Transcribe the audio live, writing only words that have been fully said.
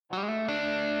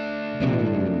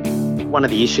One of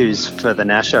the issues for the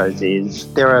Nashos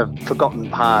is they're a forgotten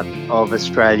part of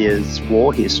Australia's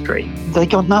war history. They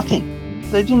got nothing.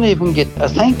 They didn't even get a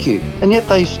thank you, and yet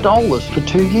they stole us for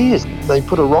 2 years. They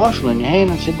put a rifle in your hand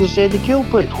and said, "This is there to kill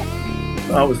people."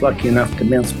 I was lucky enough to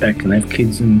bounce back and have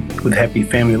kids and with happy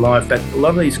family life, but a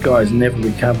lot of these guys never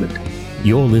recovered.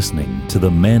 You're listening to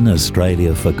The Men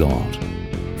Australia Forgot,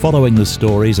 following the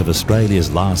stories of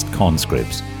Australia's last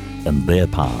conscripts and their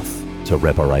path to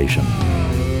reparation.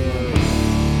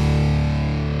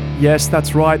 Yes,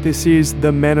 that's right. This is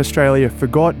The Men Australia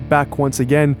Forgot, back once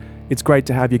again. It's great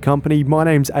to have your company. My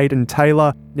name's Aidan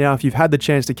Taylor. Now, if you've had the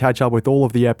chance to catch up with all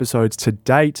of the episodes to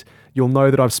date, you'll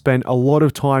know that I've spent a lot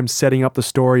of time setting up the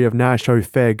story of Nasho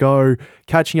Fair Go,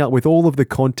 catching up with all of the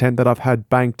content that I've had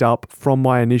banked up from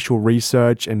my initial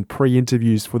research and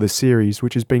pre-interviews for the series,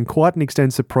 which has been quite an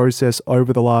extensive process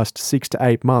over the last 6 to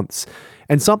 8 months.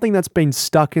 And something that's been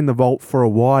stuck in the vault for a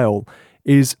while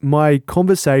is my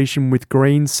conversation with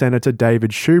Greens Senator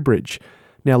David Shoebridge.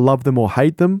 Now, love them or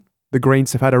hate them, the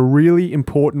Greens have had a really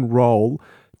important role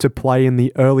to play in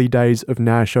the early days of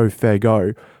Nasho Fair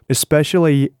Go,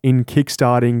 especially in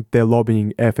kickstarting their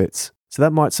lobbying efforts. So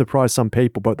that might surprise some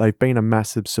people, but they've been a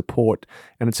massive support,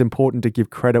 and it's important to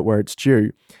give credit where it's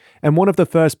due. And one of the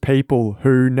first people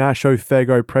who Nasho Fair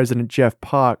Go President Jeff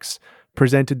Parks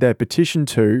presented their petition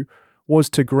to was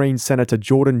to Greens Senator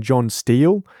Jordan John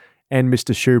Steele and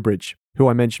Mr. Shoebridge, who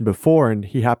I mentioned before, and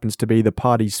he happens to be the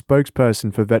party's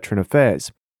spokesperson for Veteran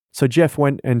Affairs. So Jeff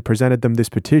went and presented them this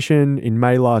petition in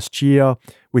May last year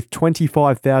with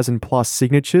 25,000 plus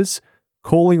signatures,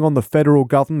 calling on the federal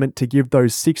government to give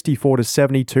those 64 to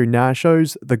 72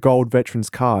 Nashos the Gold Veterans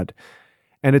Card.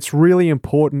 And it's really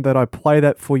important that I play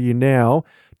that for you now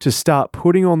to start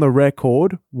putting on the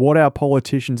record what our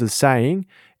politicians are saying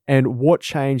and what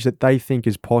change that they think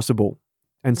is possible.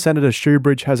 And Senator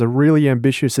Shoebridge has a really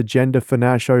ambitious agenda for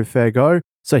Nasho Fair Go.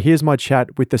 So here's my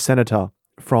chat with the Senator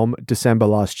from December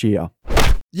last year.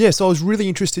 Yeah, so I was really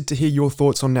interested to hear your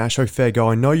thoughts on Nasho Fair Go.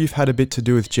 I know you've had a bit to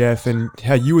do with Jeff and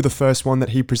how you were the first one that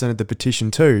he presented the petition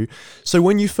to. So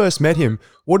when you first met him,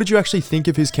 what did you actually think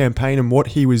of his campaign and what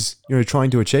he was,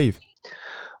 trying to achieve?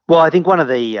 Well, I think one of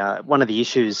the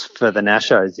issues for the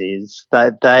Nashos is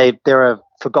that they're a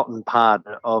forgotten part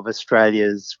of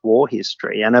Australia's war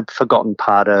history and a forgotten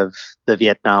part of the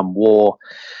Vietnam War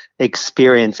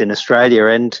experience in Australia.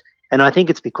 And I think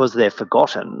it's because they're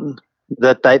forgotten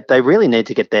that they really need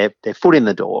to get their foot in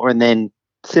the door and then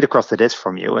sit across the desk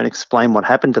from you and explain what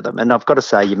happened to them. And I've got to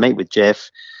say, you meet with Jeff,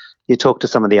 you talk to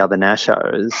some of the other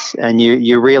Nashos, and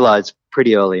you realise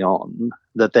pretty early on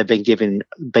that they've been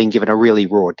given a really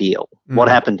raw deal. Mm. What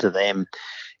happened to them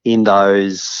in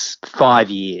those 5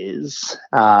 years,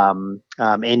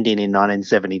 ending in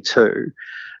 1972,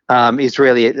 is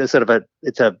really it's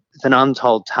an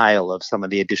untold tale of some of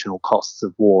the additional costs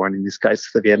of war, and in this case,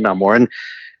 the Vietnam War, and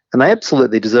they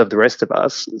absolutely deserve the rest of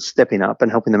us stepping up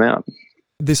and helping them out.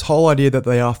 This whole idea that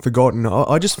they are forgotten,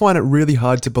 I just find it really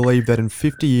hard to believe that in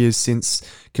 50 years since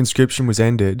conscription was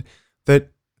ended, that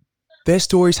their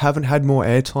stories haven't had more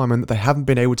airtime and that they haven't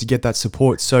been able to get that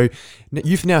support. So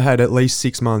you've now had at least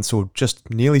 6 months or just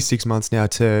nearly 6 months now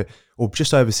or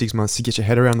just over 6 months to get your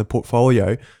head around the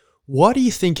portfolio. Why do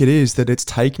you think it is that it's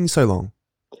taking so long?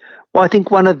 Well, I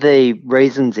think one of the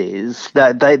reasons is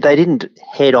that they didn't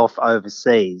head off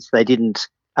overseas. They didn't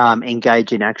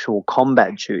engage in actual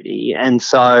combat duty. And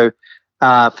so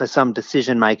for some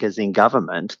decision makers in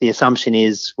government, the assumption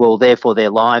is, well, therefore their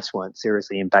lives weren't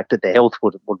seriously impacted, their health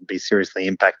wouldn't be seriously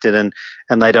impacted,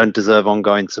 and they don't deserve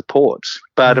ongoing support.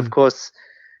 But of course,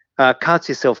 cast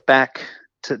yourself back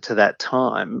to that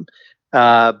time,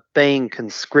 being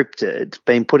conscripted,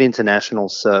 being put into national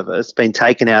service, being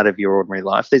taken out of your ordinary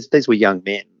life. These were young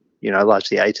men,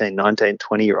 largely 18, 19,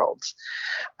 20-year-olds.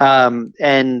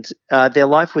 And their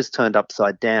life was turned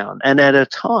upside down. And at a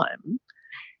time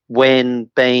when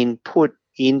being put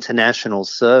into national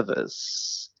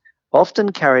service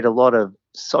often carried a lot of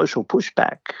social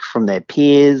pushback from their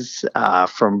peers,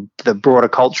 from the broader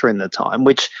culture in the time,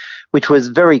 which was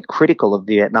very critical of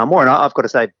the Vietnam War. And I've got to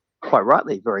say, quite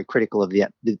rightly, very critical of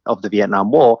the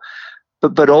Vietnam War,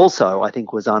 but also I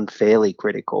think was unfairly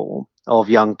critical of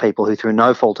young people who, through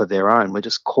no fault of their own, were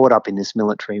just caught up in this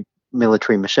military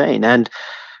machine. And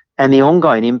the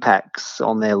ongoing impacts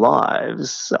on their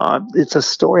lives, it's a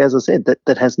story, as I said,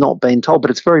 that has not been told,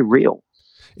 but it's very real.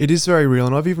 It is very real,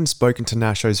 and I've even spoken to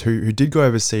Nashos who did go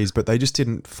overseas, but they just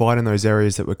didn't fight in those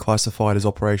areas that were classified as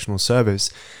operational service.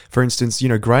 For instance,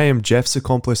 Graham, Jeff's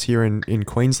accomplice here in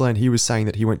Queensland, he was saying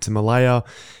that he went to Malaya.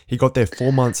 He got there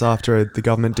 4 months after the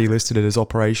government delisted it as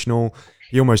operational.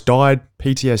 He almost died,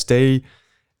 PTSD.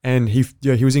 and he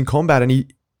was in combat, and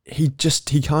he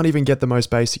can't even get the most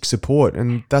basic support,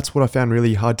 and that's what I found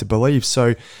really hard to believe.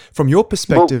 So, from your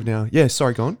perspective now,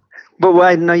 sorry, go on. But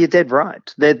wait, no, you're dead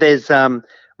right. There's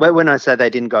when I say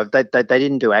they didn't go, they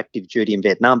didn't do active duty in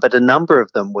Vietnam, but a number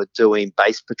of them were doing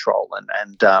base patrol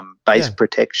and base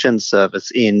protection service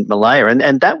in Malaya,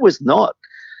 and that was not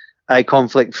a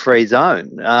conflict-free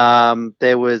zone.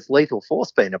 There was lethal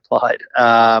force being applied,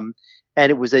 and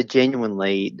it was a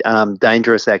genuinely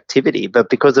dangerous activity. But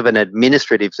because of an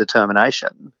administrative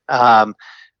determination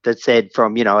that said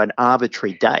from an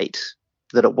arbitrary date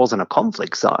that it wasn't a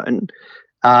conflict zone,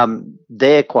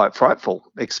 they're quite frightful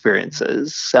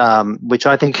experiences, which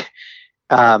I think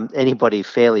anybody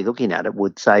fairly looking at it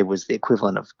would say was the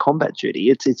equivalent of combat duty.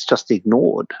 It's just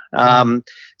ignored.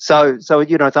 So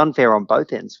it's unfair on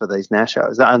both ends for these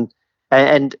Nashos,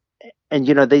 and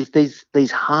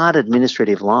these hard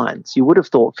administrative lines. You would have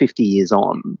thought 50 years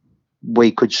on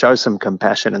we could show some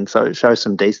compassion and show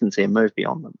some decency and move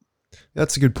beyond them.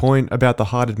 That's a good point about the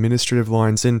hard administrative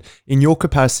lines. And in your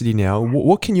capacity now,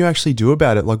 what can you actually do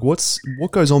about it? Like, what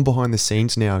goes on behind the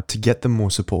scenes now to get them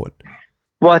more support?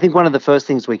 Well, I think one of the first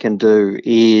things we can do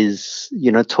is,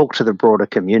 talk to the broader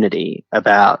community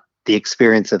about the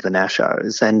experience of the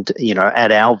Nashos and,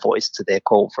 add our voice to their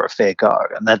call for a fair go.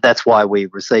 And that's why we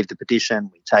received the petition,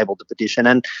 we tabled the petition.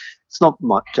 And it's not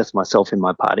just myself in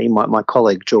my party. My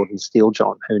colleague, Jordan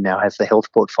Steele-John, who now has the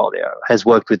health portfolio, has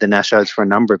worked with the Nashos for a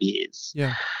number of years.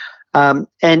 Yeah.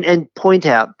 And point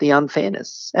out the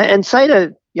unfairness and say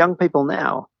to young people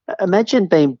now, imagine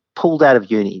being pulled out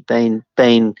of uni, being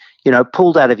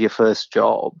pulled out of your first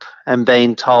job and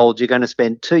being told you're going to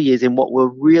spend 2 years in what were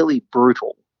really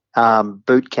brutal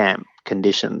boot camp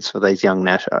conditions for these young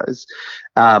Nashos.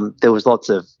 There was lots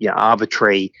of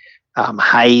arbitrary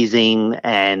hazing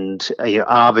and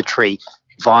arbitrary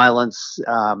violence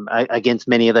against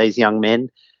many of these young men,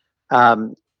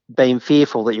 being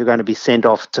fearful that you're going to be sent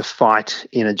off to fight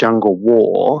in a jungle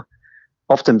war,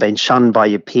 often being shunned by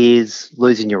your peers,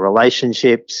 losing your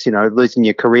relationships, losing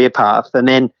your career path, and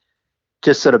then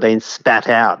just sort of being spat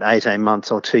out 18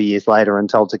 months or 2 years later and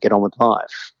told to get on with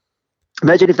life.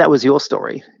 Imagine if that was your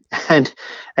story and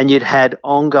you'd had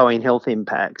ongoing health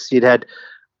impacts, you'd had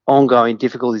ongoing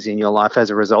difficulties in your life as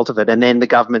a result of it, and then the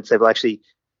government said, well, actually,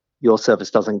 your service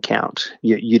doesn't count.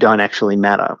 You don't actually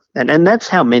matter. And that's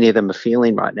how many of them are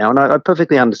feeling right now. And I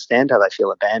perfectly understand how they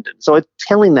feel abandoned. So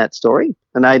telling that story,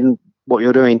 and Aidan, what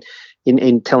you're doing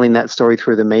in telling that story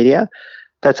through the media,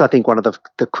 that's, I think, one of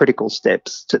the critical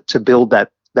steps to build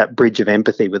that bridge of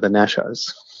empathy with the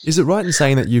Nashos. Is it right in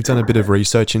saying that you've done a bit of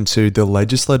research into the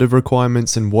legislative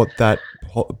requirements and what that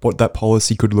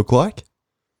policy could look like?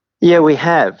 Yeah, we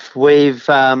have. We've,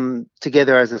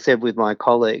 together, as I said, with my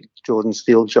colleague, Jordan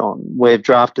Steele-John, we've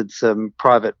drafted some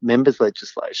private members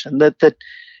legislation that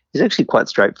is actually quite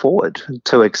straightforward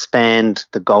to expand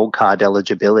the gold card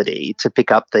eligibility to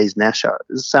pick up these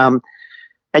Nashos.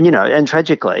 And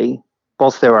tragically,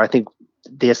 whilst there were, I think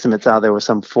the estimates are there were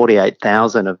some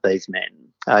 48,000 of these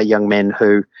men, young men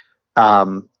who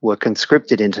were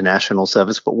conscripted into national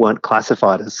service but weren't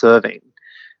classified as serving.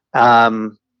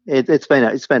 It's been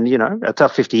a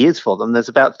tough 50 years for them. There's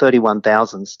about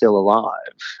 31,000 still alive,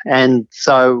 and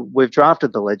so we've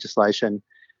drafted the legislation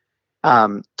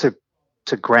to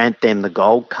grant them the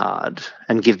gold card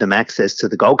and give them access to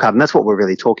the gold card, and that's what we're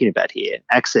really talking about here: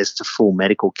 access to full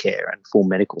medical care and full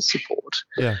medical support.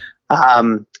 Yeah.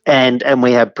 And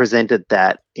we have presented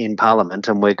that in Parliament,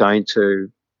 and we're going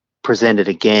to present it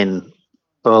again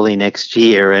early next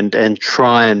year and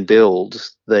try and build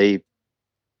the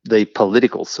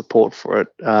political support for it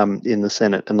in the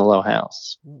Senate and the lower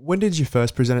house. When did you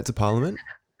first present it to Parliament?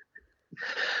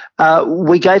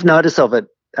 We gave notice of it.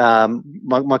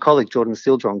 My colleague Jordan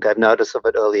Steele-John gave notice of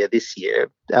it earlier this year.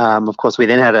 Of course, we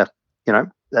then had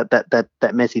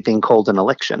that messy thing called an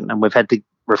election, and we've had to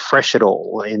refresh it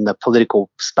all in the political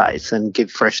space and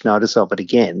give fresh notice of it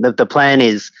again. The plan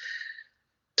is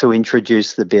to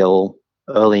introduce the bill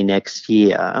early next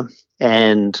year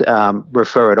and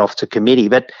refer it off to committee.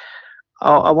 But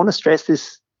I want to stress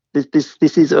this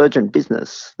is urgent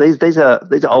business. These are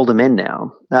older men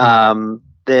now.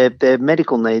 Their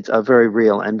medical needs are very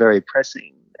real and very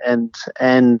pressing,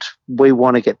 and we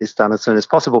want to get this done as soon as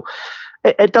possible.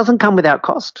 It doesn't come without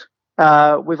cost.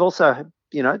 We've also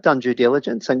done due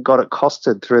diligence and got it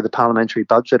costed through the Parliamentary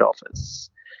Budget Office,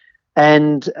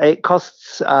 and it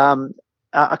costs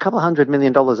a couple of $100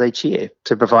 million each year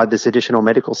to provide this additional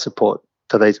medical support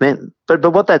for these men. But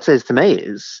what that says to me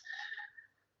is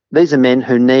these are men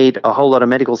who need a whole lot of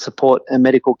medical support and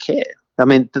medical care. I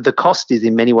mean, the cost is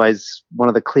in many ways one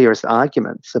of the clearest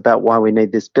arguments about why we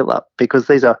need this bill up, because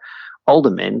these are older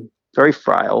men, very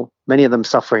frail, many of them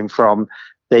suffering from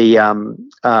the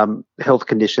health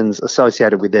conditions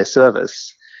associated with their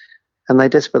service, and they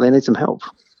desperately need some help.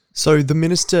 So the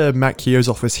Minister, Matt Keogh's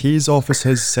office, his office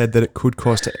has said that it could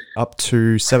cost up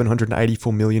to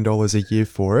 $784 million a year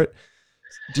for it.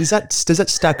 Does that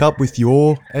stack up with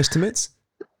your estimates?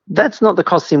 That's not the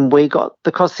costing we got.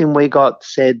 The costing we got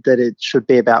said that it should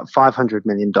be about $500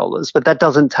 million, but that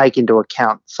doesn't take into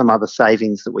account some other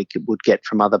savings that we would get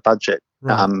from other budgets.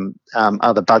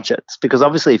 Because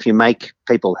obviously if you make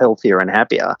people healthier and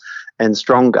happier and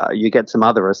stronger, you get some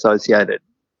other associated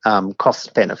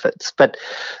cost benefits. But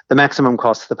the maximum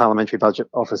cost the Parliamentary Budget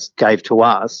Office gave to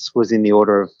us was in the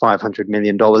order of $500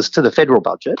 million to the federal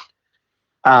budget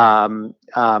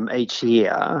each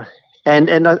year.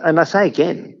 And I say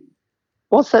again,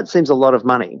 whilst that seems a lot of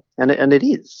money, and it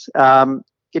is,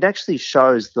 it actually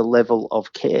shows the level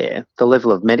of care, the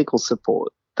level of medical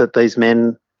support that these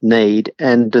men need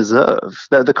and deserve.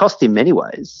 The cost in many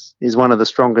ways is one of the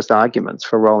strongest arguments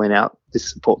for rolling out this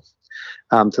support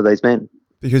to these men.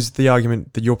 Because the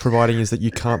argument that you're providing is that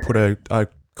you can't put a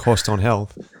cost on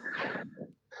health.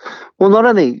 Well, not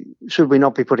only should we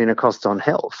not be putting a cost on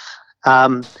health,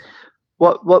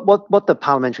 what the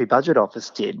Parliamentary Budget Office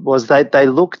did was they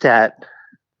looked at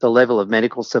the level of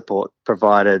medical support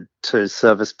provided to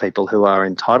service people who are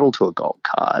entitled to a gold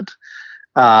card,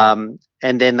 and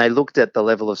then they looked at the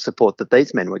level of support that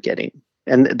these men were getting,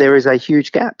 and there is a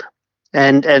huge gap.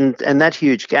 And that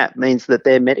huge gap means that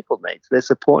their medical needs, their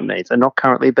support needs, are not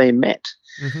currently being met.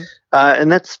 Mm-hmm.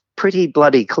 And that's pretty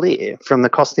bloody clear from the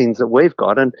costings that we've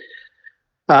got, and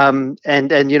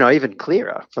even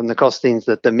clearer from the costings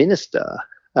that the minister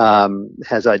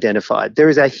has identified. There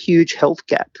is a huge health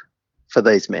gap for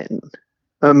these men.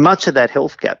 Much of that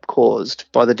health gap caused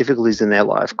by the difficulties in their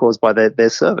life, caused by their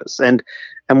service, and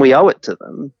we owe it to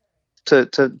them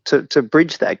to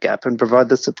bridge that gap and provide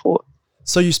the support.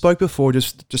 So you spoke before,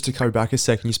 just to go back a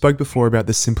second, you spoke before about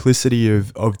the simplicity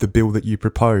of the bill that you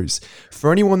propose.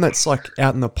 For anyone that's like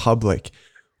out in the public,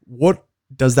 what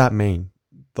does that mean?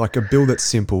 Like a bill that's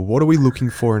simple. What are we looking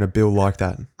for in a bill like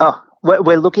that? Oh,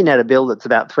 we're looking at a bill that's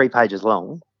about 3 pages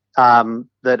long, that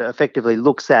effectively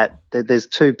looks at, there's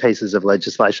 2 pieces of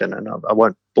legislation, and I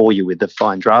won't bore you with the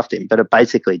fine drafting, but it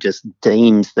basically just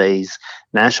deems these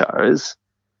Nashos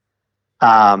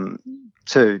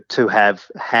to have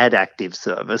had active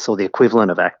service or the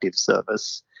equivalent of active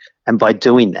service, and by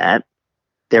doing that,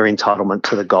 their entitlement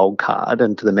to the gold card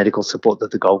and to the medical support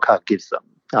that the gold card gives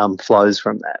them flows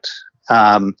from that.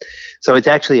 So it's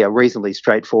actually a reasonably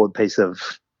straightforward piece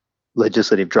of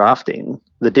legislative drafting.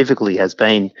 The difficulty has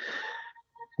been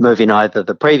moving either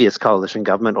the previous coalition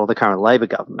government or the current Labor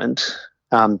government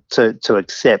to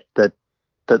accept that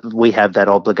we have that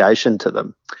obligation to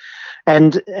them.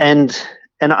 And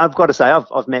I've got to say,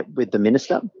 I've met with the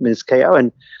Minister Keogh,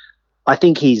 and I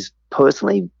think he's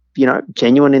personally,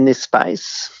 genuine in this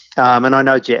space. And I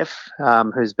know Jeff,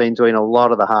 who's been doing a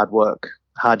lot of the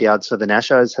hard yards for the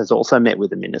Nashos, has also met with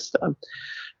the Minister.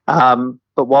 But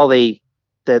while the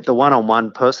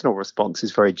one-on-one personal response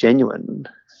is very genuine,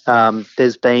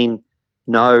 there's been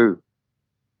no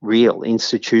real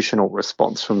institutional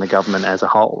response from the government as a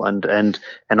whole. And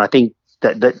I think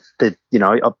that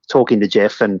I'm talking to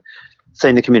Jeff and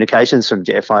seeing the communications from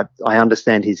Jeff, I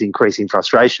understand his increasing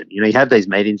frustration. You have these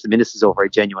meetings, the minister's all very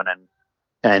genuine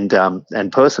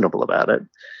and personable about it,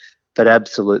 but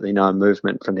absolutely no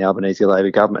movement from the Albanese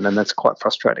Labor government, and that's quite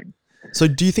frustrating. So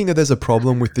do you think that there's a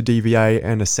problem with the DVA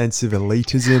and a sense of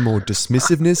elitism or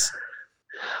dismissiveness?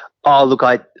 Oh, look,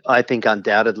 I think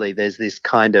undoubtedly there's this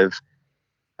kind of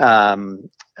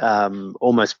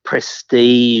almost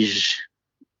prestige,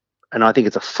 and I think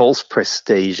it's a false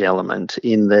prestige element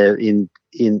on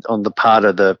the part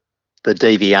of the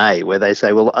DVA, where they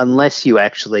say, well, unless you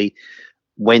actually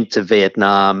went to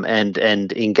Vietnam and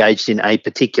engaged in a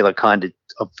particular kind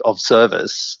of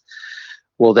service,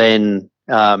 well then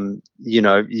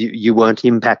you weren't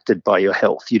impacted by your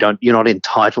health. You're not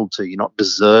entitled to. You're not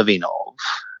deserving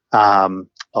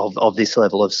of this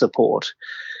level of support.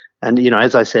 And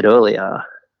as I said earlier,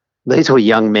 these were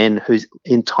young men whose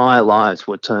entire lives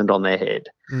were turned on their head,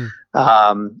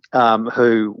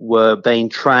 who were being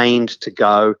trained to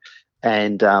go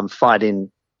and fight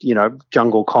in,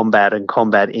 jungle combat and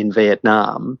combat in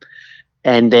Vietnam.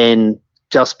 And then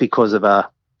just because of a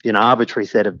arbitrary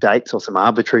set of dates or some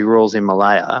arbitrary rules in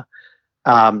Malaya,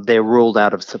 they're ruled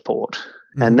out of support.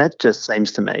 And that just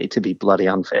seems to me to be bloody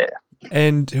unfair.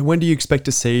 And when do you expect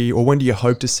to see, or when do you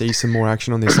hope to see some more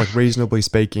action on this, like reasonably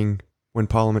speaking? when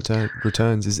Parliament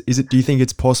returns? Is it? Do you think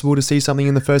it's possible to see something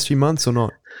in the first few months or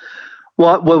not?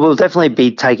 Well, we'll definitely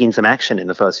be taking some action in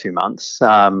the first few months.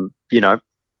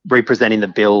 Representing the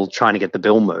bill, trying to get the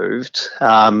bill moved.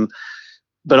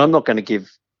 But I'm not going to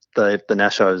give the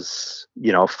Nashos,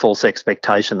 a false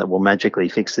expectation that we'll magically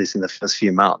fix this in the first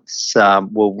few months.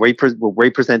 We'll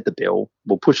represent the bill.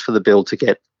 We'll push for the bill to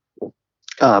get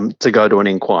to go to an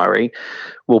inquiry.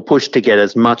 We'll push to get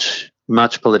as much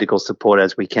political support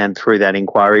as we can through that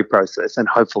inquiry process, and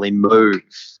hopefully move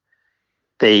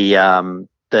the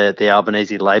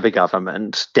Albanese Labor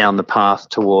government down the path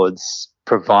towards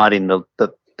providing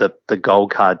the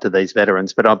gold card to these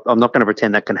veterans. But I'm not going to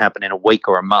pretend that can happen in a week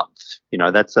or a month.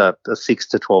 That's a 6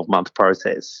 to 12 month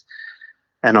process.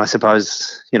 And I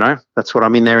suppose, that's what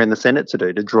I'm in there in the Senate to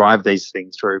do, to drive these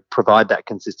things through, provide that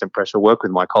consistent pressure, work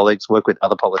with my colleagues, work with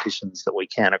other politicians that we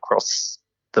can across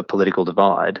the political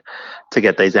divide to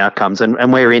get these outcomes.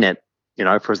 And we're in it,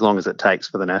 for as long as it takes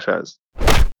for the Nashos.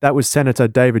 That was Senator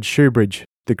David Shoebridge,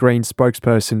 the Green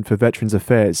spokesperson for Veterans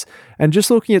Affairs. And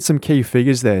just looking at some key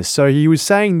figures there. So he was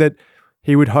saying that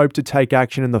he would hope to take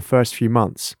action in the first few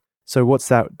months. So what's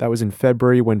that? That was in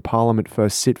February when Parliament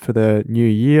first sit for the new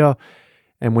year.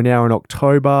 And we're now in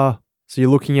October. So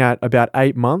you're looking at about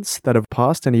 8 months that have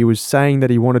passed. And he was saying that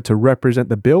he wanted to represent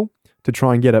the bill to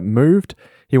try and get it moved.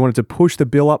 He wanted to push the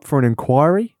bill up for an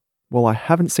inquiry. Well, I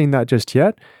haven't seen that just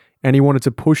yet. And he wanted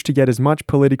to push to get as much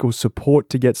political support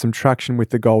to get some traction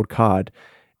with the gold card.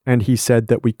 And he said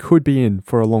that we could be in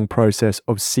for a long process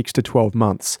of 6 to 12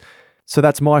 months. So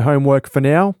that's my homework for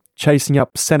now, chasing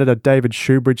up Senator David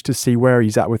Shoebridge to see where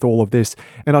he's at with all of this.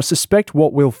 And I suspect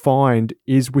what we'll find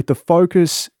is, with the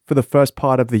focus for the first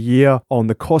part of the year on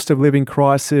the cost of living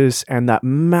crisis and that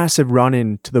massive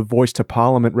run-in to the Voice to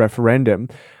Parliament referendum,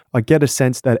 I get a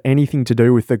sense that anything to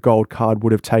do with the gold card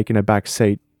would have taken a back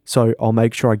seat. So I'll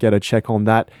make sure I get a check on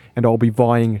that, and I'll be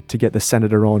vying to get the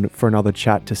Senator on for another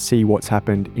chat to see what's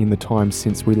happened in the time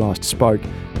since we last spoke.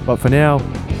 But for now,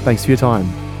 thanks for your time.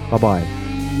 Bye-bye.